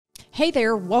Hey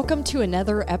there, welcome to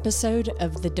another episode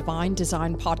of the Divine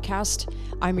Design Podcast.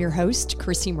 I'm your host,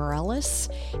 Chrissy Morales,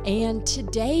 and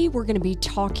today we're going to be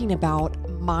talking about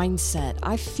mindset.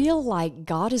 I feel like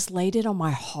God has laid it on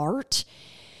my heart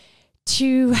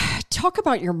to talk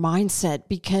about your mindset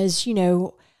because,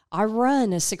 I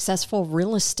run a successful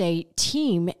real estate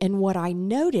team, and what I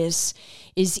notice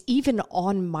is even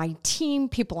on my team,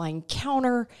 people I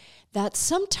encounter, that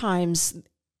sometimes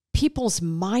people's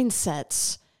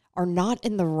mindsets are not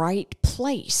in the right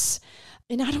place.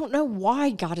 And I don't know why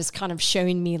God is kind of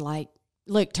showing me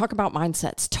look, talk about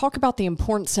mindsets. Talk about the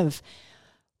importance of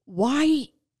why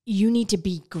you need to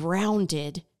be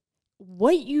grounded.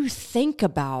 What you think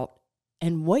about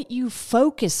and what you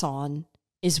focus on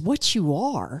is what you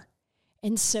are.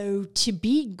 And so to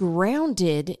be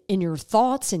grounded in your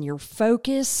thoughts and your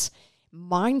focus,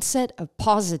 mindset of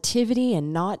positivity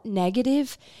and not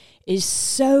negative is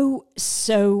so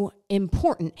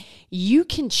important. You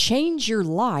can change your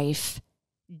life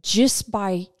just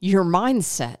by your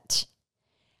mindset.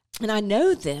 And I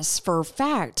know this for a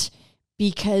fact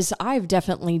because I've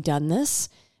definitely done this,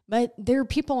 but there are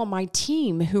people on my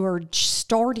team who are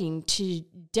starting to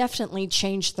definitely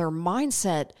change their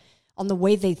mindset on the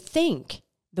way they think,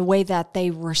 the way that they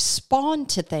respond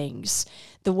to things,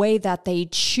 the way that they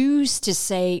choose to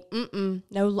say,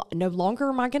 no longer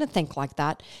am I going to think like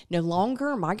that. No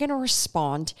longer am I going to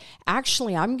respond.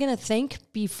 Actually, I'm going to think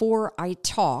before I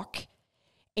talk.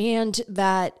 And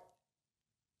that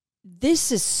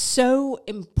this is so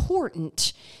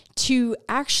important to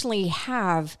actually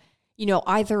have,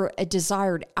 either a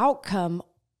desired outcome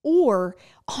or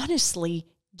honestly,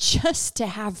 just to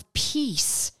have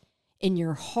peace in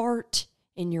your heart,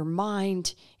 in your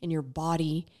mind, in your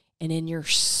body, and in your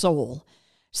soul.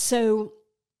 So,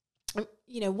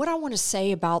 what I want to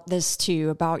say about this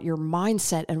too, about your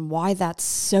mindset and why that's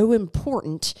so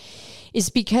important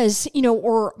is because,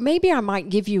 or maybe I might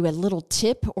give you a little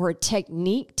tip or a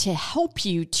technique to help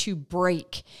you to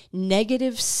break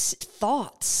negative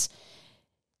thoughts,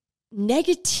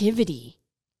 negativity.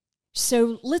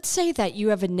 So let's say that you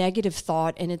have a negative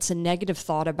thought and it's a negative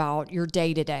thought about your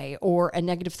day-to-day or a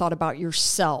negative thought about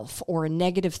yourself or a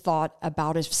negative thought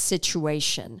about a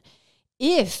situation.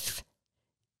 Let's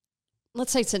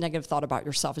say it's a negative thought about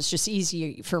yourself. It's just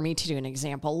easy for me to do an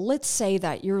example. Let's say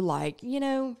that you're like,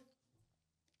 man,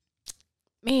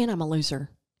 I'm a loser.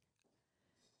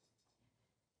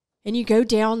 And you go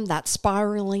down that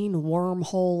spiraling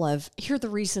wormhole of, here are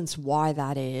the reasons why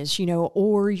that is,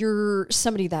 or you're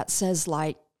somebody that says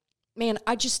man,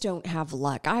 I just don't have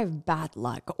luck. I have bad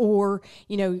luck. Or,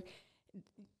 that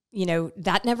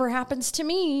never happens to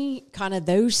me, kind of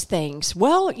those things.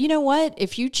 Well, you know what?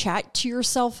 If you chat to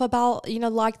yourself about,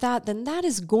 like that, then that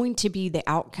is going to be the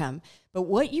outcome. But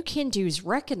what you can do is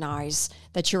recognize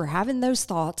that you're having those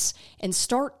thoughts and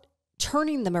start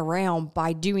turning them around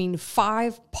by doing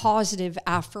 5 positive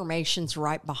affirmations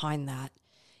right behind that.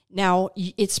 Now,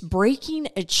 it's breaking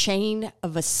a chain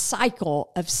of a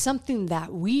cycle of something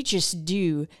that we just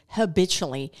do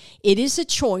habitually. It is a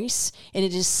choice, and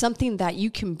it is something that you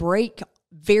can break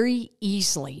very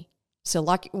easily. So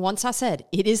once I said,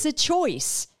 it is a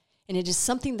choice, and it is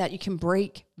something that you can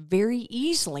break very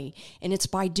easily. And it's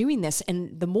by doing this.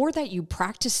 And the more that you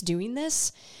practice doing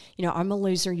this, I'm a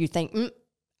loser. You think,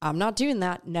 I'm not doing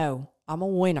that. No, I'm a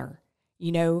winner.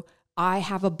 I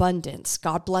have abundance.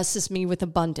 God blesses me with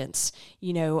abundance.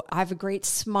 I have a great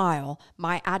smile.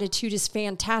 My attitude is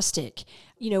fantastic.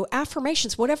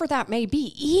 Affirmations, whatever that may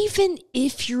be, even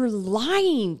if you're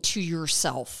lying to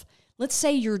yourself. Let's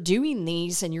say you're doing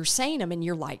these and you're saying them and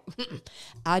you're like,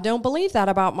 I don't believe that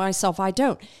about myself. I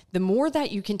don't. The more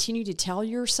that you continue to tell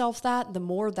yourself that, the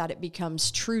more that it becomes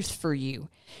truth for you.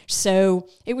 So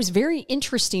it was very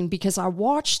interesting because I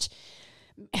watched,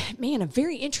 a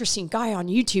very interesting guy on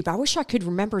YouTube. I wish I could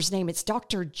remember his name. It's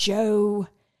Dr. Joe.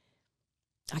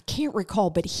 I can't recall,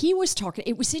 but he was talking.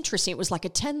 It was interesting. It was like a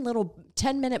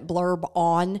 10-minute blurb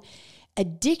on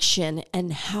addiction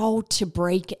and how to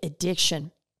break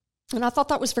addiction. And I thought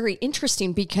that was very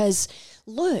interesting because,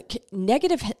 look,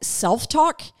 negative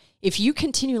self-talk, if you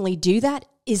continually do that,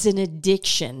 is an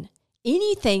addiction.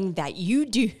 Anything that you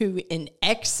do in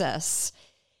excess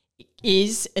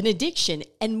is an addiction.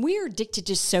 And we're addicted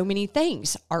to so many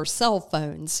things. Our cell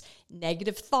phones,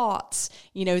 negative thoughts,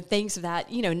 things of that,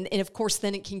 and of course,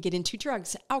 then it can get into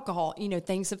drugs, alcohol,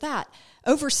 things of that,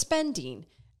 overspending,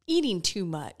 eating too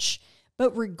much.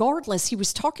 But regardless, he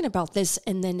was talking about this,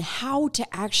 and then how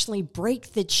to actually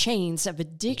break the chains of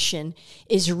addiction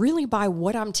is really by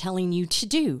what I'm telling you to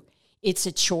do. It's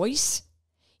a choice.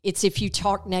 It's if you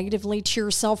talk negatively to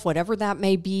yourself, whatever that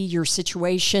may be, your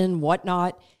situation,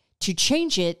 whatnot, to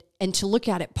change it and to look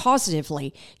at it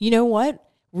positively. You know what?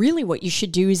 Really what you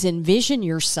should do is envision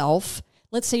yourself.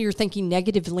 Let's say you're thinking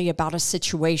negatively about a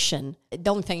situation. The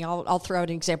only thing, I'll throw out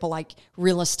an example like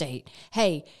real estate.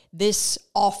 Hey, this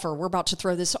offer, we're about to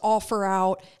throw this offer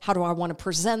out. How do I want to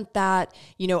present that?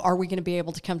 Are we going to be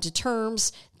able to come to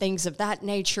terms? Things of that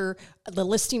nature. The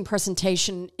listing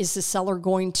presentation, is the seller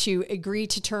going to agree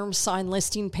to terms, sign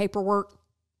listing paperwork?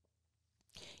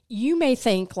 You may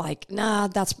think like, nah,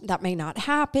 that may not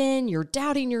happen. You're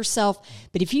doubting yourself.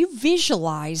 But if you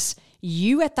visualize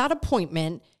you at that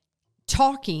appointment,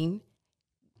 talking,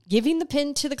 giving the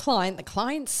pen to the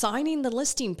client signing the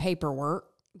listing paperwork,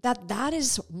 that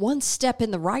is one step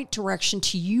in the right direction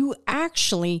to you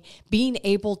actually being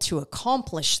able to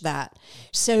accomplish that.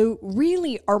 So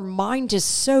really, our mind is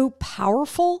so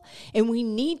powerful, and we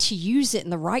need to use it in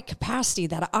the right capacity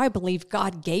that I believe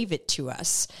God gave it to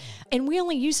us. And we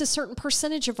only use a certain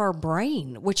percentage of our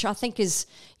brain, which I think is,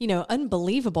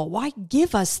 unbelievable. Why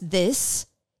give us this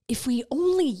if we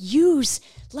only use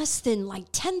less than like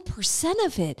 10%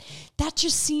 of it? That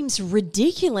just seems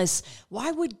ridiculous.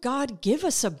 Why would God give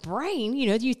us a brain?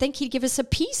 Do you think he'd give us a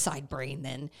pea-sized brain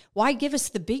then? Why give us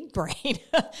the big brain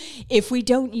if we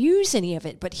don't use any of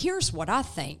it? But here's what I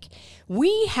think.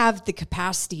 We have the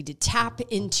capacity to tap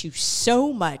into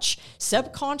so much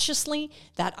subconsciously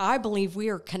that I believe we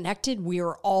are connected. We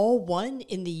are all one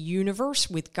in the universe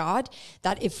with God,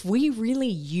 that if we really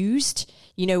used,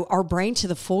 our brain to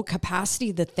the full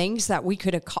capacity, the things that we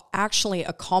could actually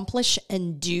accomplish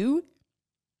and do.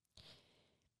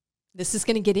 This is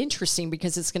going to get interesting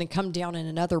because it's going to come down in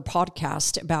another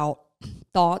podcast about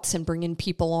thoughts and bringing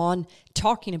people on,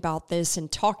 talking about this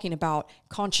and talking about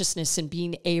consciousness and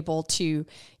being able to,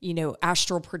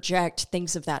 astral project,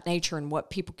 things of that nature, and what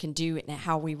people can do and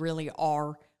how we really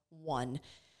are one.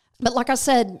 But like I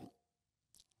said,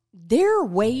 there are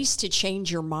ways to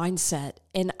change your mindset,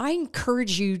 and I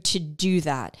encourage you to do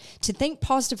that, to think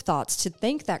positive thoughts, to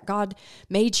think that God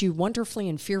made you wonderfully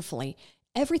and fearfully.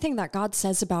 Everything that God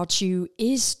says about you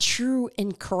is true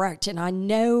and correct. And I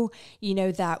know,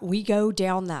 that we go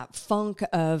down that funk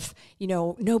of,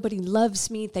 nobody loves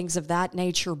me, things of that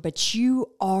nature, but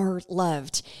you are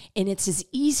loved. And it's as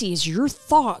easy as your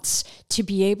thoughts to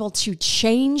be able to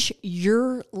change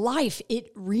your life.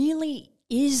 It really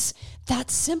is that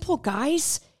simple,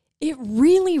 guys. It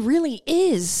really, really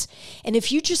is. And if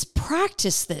you just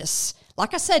practice this,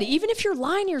 like I said, even if you're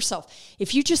lying to yourself,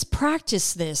 if you just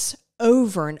practice this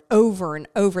over and over and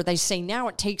over, they say now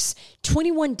it takes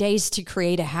 21 days to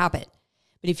create a habit.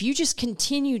 But if you just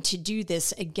continue to do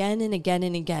this again and again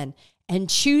and again, and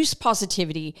choose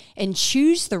positivity and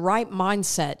choose the right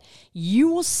mindset, you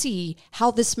will see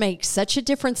how this makes such a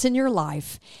difference in your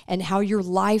life and how your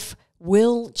life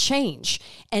will change.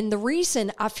 And the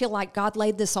reason I feel like God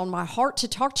laid this on my heart to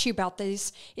talk to you about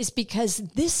this is because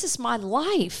this is my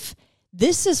life.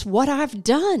 This is what I've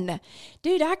done.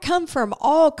 Dude, I come from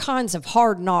all kinds of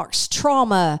hard knocks,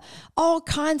 trauma, all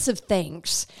kinds of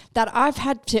things that I've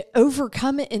had to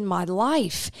overcome in my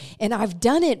life. And I've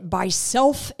done it by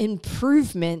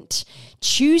self-improvement,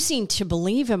 choosing to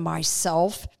believe in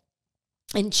myself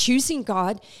and choosing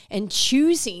God and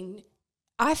choosing,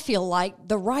 I feel like,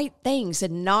 the right things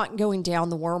and not going down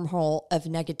the wormhole of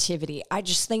negativity. I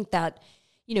just think that,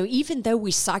 even though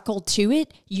we cycle to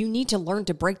it, you need to learn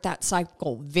to break that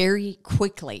cycle very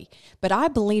quickly. But I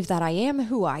believe that I am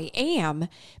who I am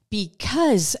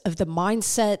because of the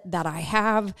mindset that I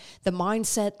have, the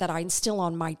mindset that I instill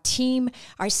on my team.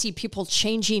 I see people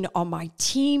changing on my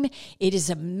team. It is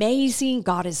amazing.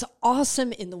 God is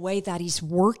awesome in the way that he's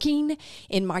working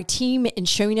in my team and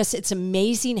showing us. It's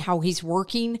amazing how he's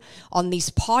working on these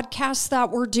podcasts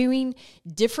that we're doing,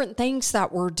 different things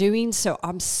that we're doing. So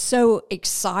I'm so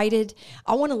excited.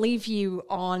 I want to leave you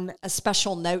on a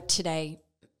special note today.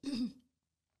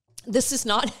 This is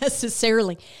not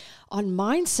necessarily on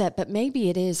mindset, but maybe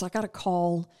it is. I got a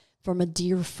call from a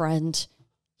dear friend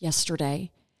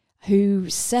yesterday who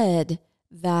said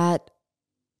that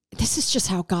this is just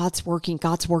how God's working.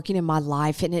 God's working in my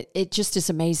life, and it just is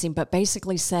amazing. But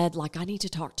basically said, like, I need to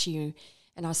talk to you.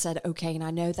 And I said, okay. And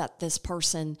I know that this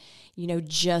person,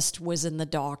 just was in the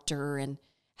doctor and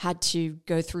had to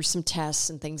go through some tests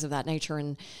and things of that nature.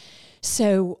 And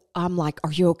so I'm like,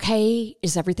 are you okay?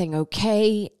 Is everything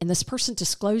okay? And this person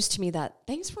disclosed to me that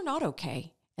things were not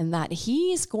okay and that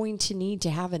he is going to need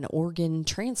to have an organ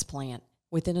transplant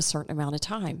within a certain amount of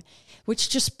time,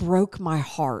 which just broke my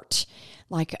heart.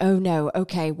 Like, oh no,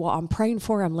 okay, well, I'm praying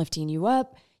for you. I'm lifting you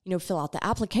up, fill out the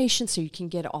application so you can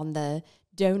get on the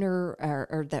donor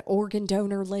or the organ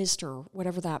donor list or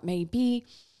whatever that may be.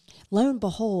 Lo and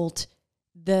behold,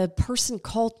 the person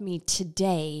called me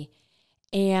today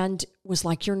and was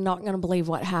like, you're not going to believe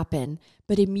what happened.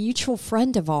 But a mutual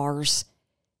friend of ours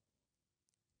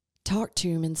talked to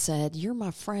him and said, you're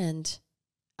my friend.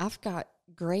 I've got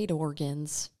great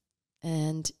organs.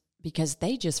 And because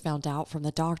they just found out from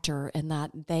the doctor, and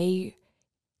that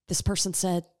this person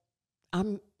said,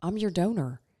 I'm your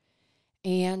donor.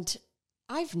 And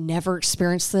I've never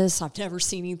experienced this. I've never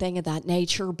seen anything of that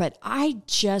nature, but I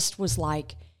just was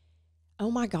like,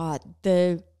 oh my God,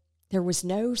 there was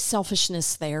no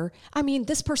selfishness there. I mean,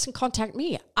 this person contacted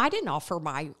me. I didn't offer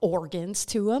my organs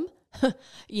to him,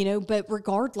 but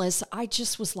regardless, I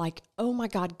just was like, oh my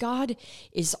God, God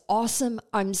is awesome.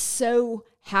 I'm so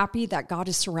happy that God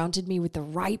has surrounded me with the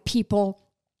right people,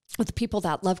 with the people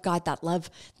that love God, that love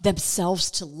themselves,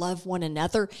 to love one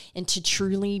another, and to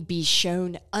truly be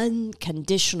shown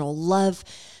unconditional love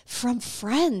from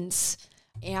friends.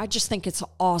 And I just think it's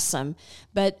awesome.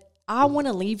 But I want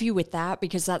to leave you with that,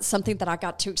 because that's something that I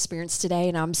got to experience today,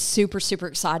 and I'm super, super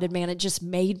excited, man. It just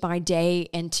made my day,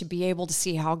 and to be able to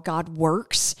see how God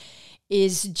works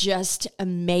is just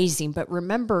amazing. But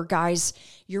remember, guys,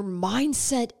 your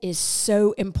mindset is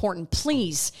so important.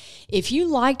 Please, if you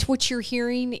liked what you're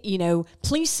hearing,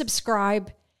 please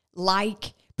subscribe,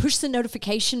 push the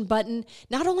notification button.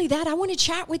 Not only that, I want to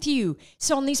chat with you.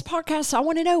 So on these podcasts, I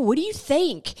want to know, what do you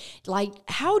think?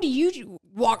 How do you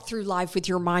walk through life with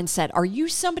your mindset? Are you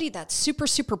somebody that's super,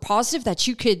 super positive, that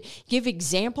you could give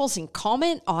examples and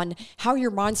comment on how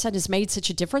your mindset has made such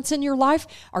a difference in your life?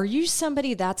 Are you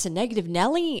somebody that's a negative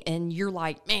Nelly and you're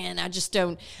like, man, I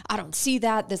don't see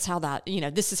that. That's how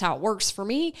this is how it works for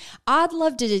me. I'd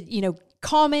love to,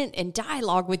 comment and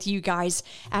dialogue with you guys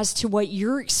as to what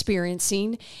you're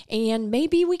experiencing, and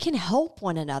maybe we can help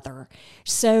one another.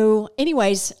 So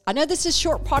anyways, I know this is a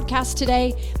short podcast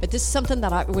today, but this is something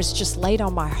that was just laid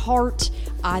on my heart.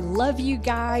 I love you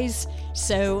guys.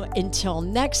 So until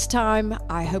next time,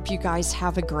 I hope you guys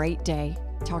have a great day.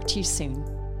 Talk to you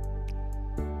soon.